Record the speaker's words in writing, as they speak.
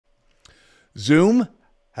Zoom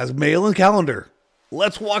has mail and calendar.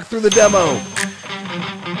 Let's walk through the demo.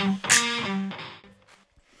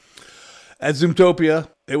 At Zoomtopia,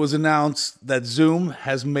 it was announced that Zoom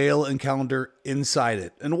has mail and calendar inside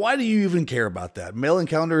it. And why do you even care about that? Mail and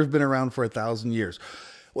calendar have been around for 1,000 years.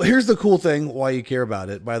 Well, here's the cool thing why you care about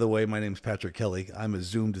it. By the way, my name's Patrick Kelley. I'm a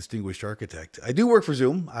Zoom Distinguished Architect. I do work for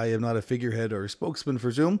Zoom. I am not a figurehead or a spokesman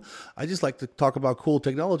for Zoom. I just like to talk about cool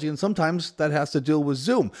technology, and sometimes that has to deal with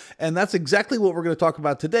Zoom. And that's exactly what we're going to talk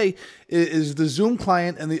about today is the Zoom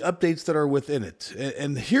client and the updates that are within it.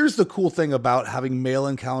 And here's the cool thing about having mail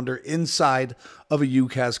and calendar inside of a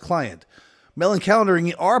UCaaS client. Mail and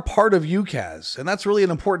calendaring are part of UCaaS, and that's really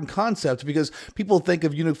an important concept because people think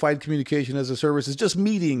of unified communication as a service as just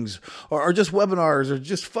meetings or just webinars or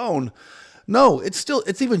just phone. No, it's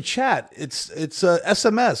even chat. It's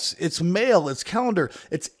SMS, it's mail, it's calendar,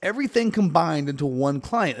 it's everything combined into one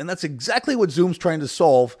client. And that's exactly what Zoom's trying to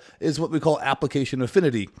solve is what we call application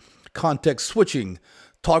affinity, context switching,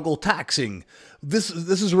 toggle taxing. This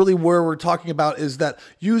is really where we're talking about is that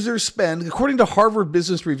users spend, according to Harvard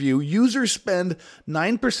Business Review, users spend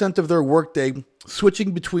 9% of their workday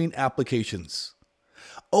switching between applications.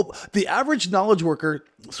 Oh, the average knowledge worker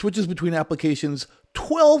switches between applications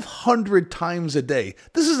 1,200 times a day.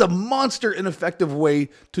 This is a monster ineffective way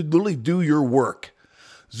to literally do your work.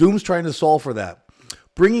 Zoom's trying to solve for that.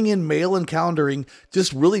 Bringing in mail and calendaring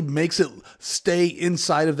just really makes it stay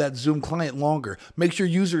inside of that Zoom client longer. Makes your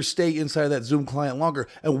users stay inside of that Zoom client longer.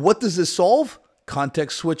 And what does this solve?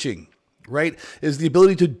 Context switching, right? Is the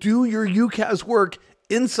ability to do your UCaaS work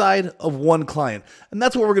inside of one client. And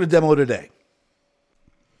that's what we're going to demo today.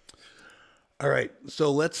 All right,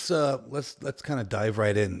 so let's kind of dive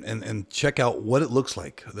right in and check out what it looks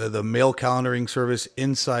like, the mail calendaring service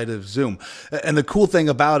inside of Zoom. And the cool thing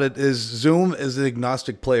about it is Zoom is an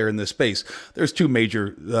agnostic player in this space. There's two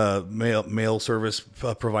major mail service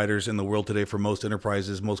providers in the world today for most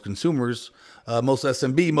enterprises, most consumers, most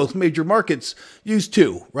SMB, most major markets use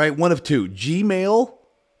two, right? One of two, Gmail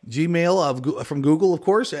from Google, of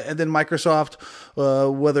course, and then Microsoft,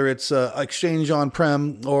 whether it's Exchange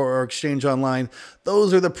on-prem or Exchange online.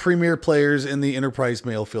 Those are the premier players in the enterprise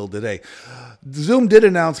mail field today. Zoom did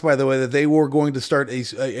announce, by the way, that they were going to start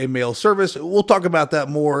a mail service. We'll talk about that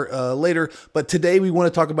more later, but today we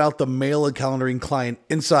want to talk about the mail and calendaring client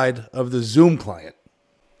inside of the Zoom client.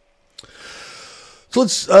 So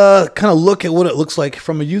let's kind of look at what it looks like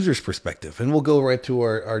from a user's perspective. And we'll go right to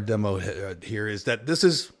our demo here is that this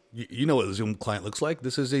is, you know what a Zoom client looks like.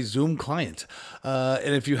 This is a Zoom client.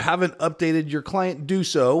 And if you haven't updated your client, do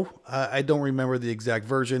so. I don't remember the exact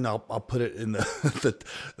version. I'll put it in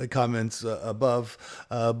the comments above.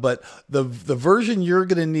 But the version you're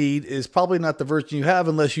going to need is probably not the version you have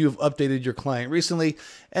unless you've updated your client recently.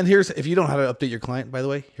 And if you don't know how to update your client, by the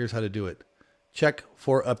way, here's how to do it. Check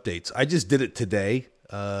for updates. I just did it today.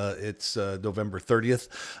 It's November 30th.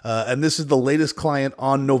 And this is the latest client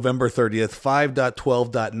on November 30th,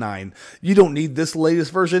 5.12.9. You don't need this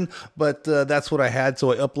latest version, but that's what I had.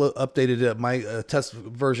 So I updated my test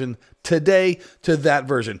version today to that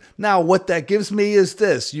version. Now, what that gives me is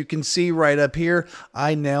this. You can see right up here,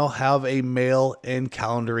 I now have a mail and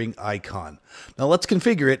calendaring icon. Now let's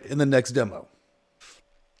configure it in the next demo.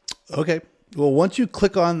 Okay. Well, once you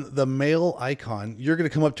click on the mail icon, you're going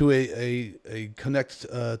to come up to a connect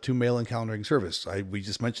to mail and calendaring service. We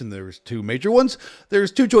just mentioned there's two major ones.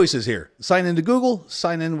 There's two choices here. Sign into Google,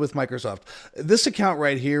 sign in with Microsoft. This account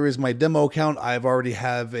right here is my demo account. I've already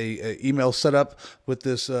have a email set up with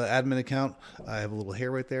this admin account. I have a little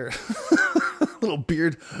hair right there. Little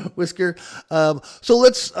beard whisker. So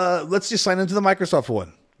let's just sign into the Microsoft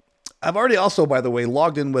one. I've already also, by the way,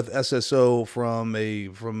 logged in with SSO from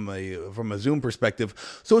a Zoom perspective,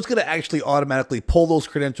 so it's going to actually automatically pull those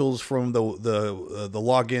credentials from the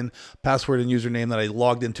login, password, and username that I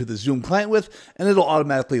logged into the Zoom client with, and it'll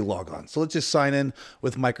automatically log on. So let's just sign in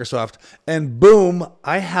with Microsoft, and boom,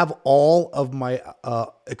 I have all of my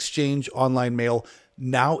Exchange online mail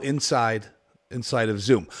now inside of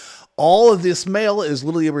Zoom. All of this mail is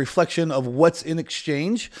literally a reflection of what's in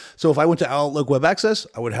Exchange. So if I went to Outlook Web Access,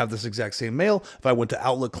 I would have this exact same mail. If I went to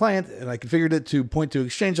Outlook Client and I configured it to point to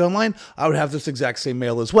Exchange Online, I would have this exact same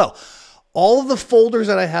mail as well. All of the folders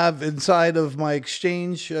that I have inside of my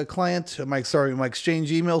Exchange client, my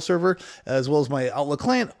Exchange email server, as well as my Outlook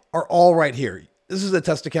client, are all right here. This is a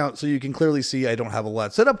test account, so you can clearly see I don't have a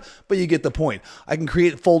lot set up, but you get the point. I can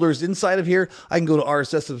create folders inside of here. I can go to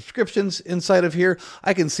RSS subscriptions inside of here.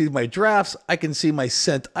 I can see my drafts. I can see my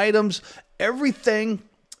sent items. Everything.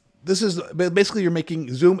 This is basically you're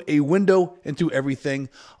making Zoom a window into everything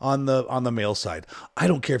on the mail side. I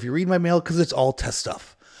don't care if you read my mail because it's all test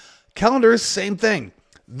stuff. Calendars, same thing.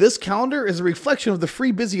 This calendar is a reflection of the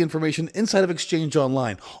free busy information inside of Exchange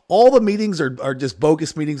Online. All the meetings are just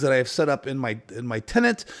bogus meetings that I have set up in my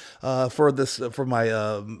tenant for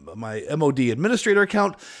my MOD administrator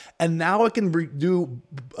account, and now I can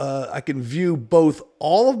view both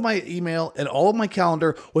all of my email and all of my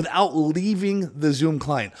calendar without leaving the Zoom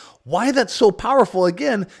client. Why that's so powerful,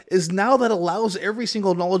 again, is now that allows every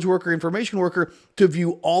single knowledge worker, information worker to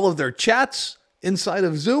view all of their chats inside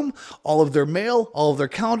of Zoom, all of their mail, all of their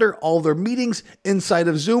calendar, all of their meetings inside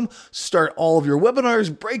of Zoom, start all of your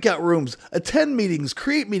webinars, breakout rooms, attend meetings,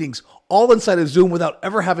 create meetings, all inside of Zoom without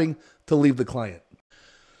ever having to leave the client.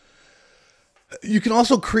 You can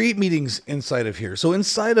also create meetings inside of here. So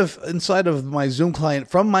inside of my Zoom client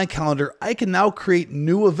from my calendar, I can now create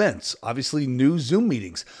new events, obviously new Zoom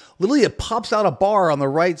meetings. Literally, it pops out a bar on the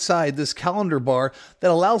right side, this calendar bar,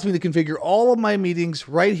 that allows me to configure all of my meetings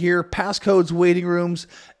right here, passcodes, waiting rooms,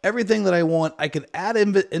 everything that I want. I can add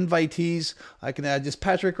invitees. I can add just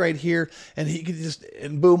Patrick right here, and he can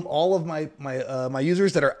and boom, all of my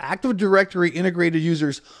users that are Active Directory integrated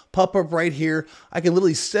users pop up right here. I can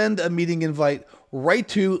literally send a meeting invite right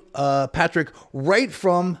to Patrick right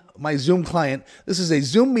from my Zoom client. This is a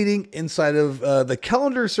Zoom meeting inside of the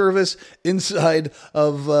calendar service inside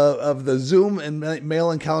of the Zoom and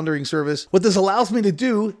mail and calendaring service. What this allows me to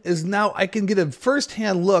do is now I can get a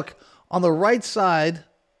firsthand look on the right side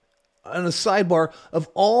on a sidebar of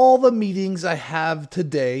all the meetings I have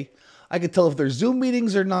today. I can tell if they're Zoom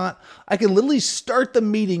meetings or not. I can literally start the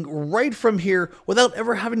meeting right from here without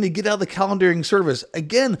ever having to get out of the calendaring service.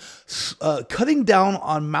 Again, cutting down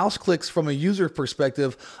on mouse clicks from a user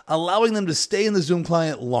perspective, allowing them to stay in the Zoom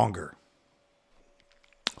client longer.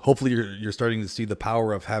 Hopefully you're starting to see the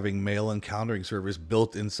power of having mail and calendaring service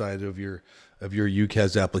built inside of your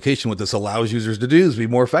UCaaS application. What this allows users to do is be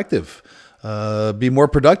more effective, be more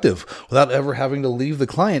productive without ever having to leave the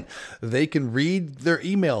client. They can read their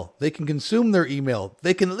email. They can consume their email.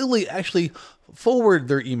 They can literally actually forward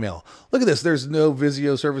their email. Look at this. There's no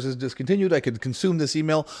Visio services discontinued. I could consume this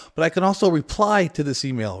email, but I can also reply to this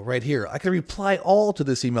email right here. I can reply all to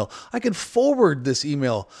this email. I can forward this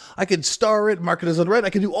email. I could star it, mark it as unread. I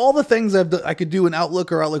can do all the things I could do in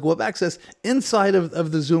Outlook or Outlook Web Access inside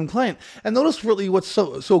of the Zoom client. And notice really what's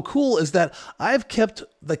so cool is that I've kept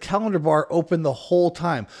the calendar bar open the whole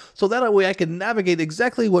time. So that way I can navigate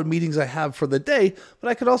exactly what meetings I have for the day, but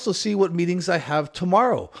I could also see what meetings I have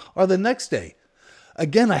tomorrow or the next day.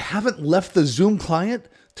 Again, I haven't left the Zoom client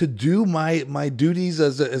to do my duties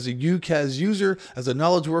as a UCaaS user, as a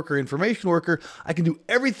knowledge worker, information worker. I can do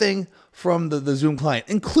everything from the Zoom client,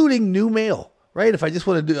 including new mail, right? If I just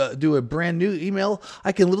want to do a brand new email,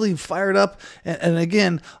 I can literally fire it up. And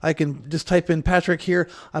again, I can just type in Patrick here.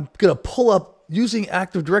 I'm going to pull up using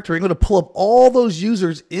Active Directory. I'm going to pull up all those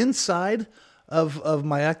users inside of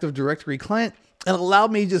my Active Directory client and allow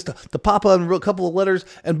me just to pop on a couple of letters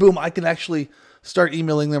and boom, I can actually start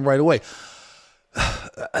emailing them right away.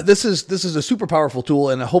 This is a super powerful tool,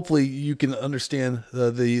 and hopefully you can understand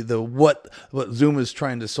what Zoom is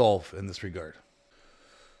trying to solve in this regard.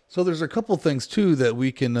 So there's a couple of things too that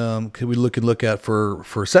we can look at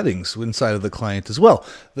for settings inside of the client as well.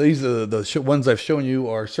 These are the ones I've shown you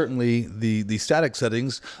are certainly the static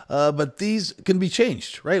settings, but these can be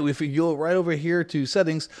changed, right? If you go right over here to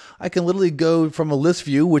settings, I can literally go from a list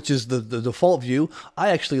view, which is the default view. I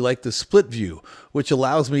actually like the split view, which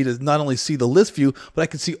allows me to not only see the list view, but I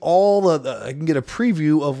can see I can get a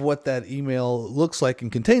preview of what that email looks like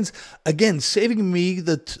and contains. Again, saving me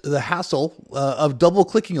the hassle of double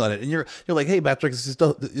clicking on it. And you're like, hey, Patrick, it's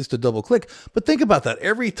just a double click. But think about that.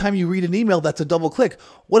 Every time you read an email, that's a double click.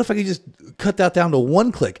 What if I could just cut that down to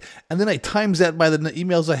one click? And then I times that by the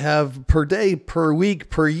emails I have per day, per week,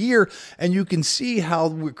 per year. And you can see how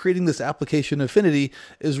we're creating this application affinity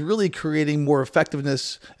is really creating more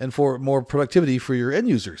effectiveness and for more productivity for your end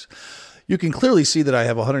users. You can clearly see that I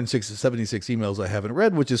have 176 emails I haven't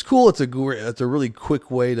read, which is cool. It's a really quick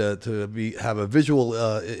way to have a visual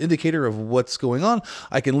indicator of what's going on.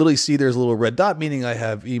 I can literally see there's a little red dot, meaning I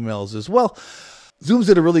have emails as well. Zoom's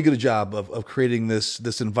did a really good job of creating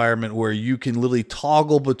this environment where you can literally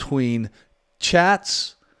toggle between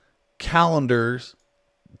chats, calendars,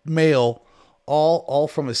 mail, all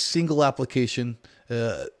from a single application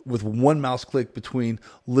with one mouse click between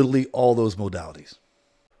literally all those modalities.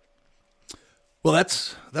 Well,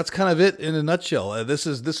 that's kind of it in a nutshell. This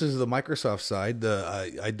is the Microsoft side.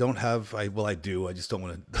 I do. I just don't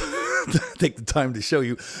want to take the time to show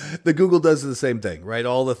you. The Google does the same thing, right?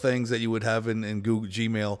 All the things that you would have in Google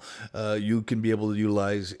Gmail, you can be able to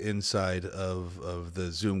utilize inside of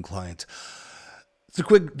the Zoom client. It's a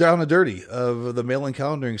quick down and dirty of the mail and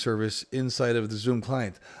calendaring service inside of the Zoom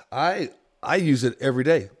client. I use it every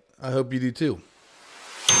day. I hope you do too.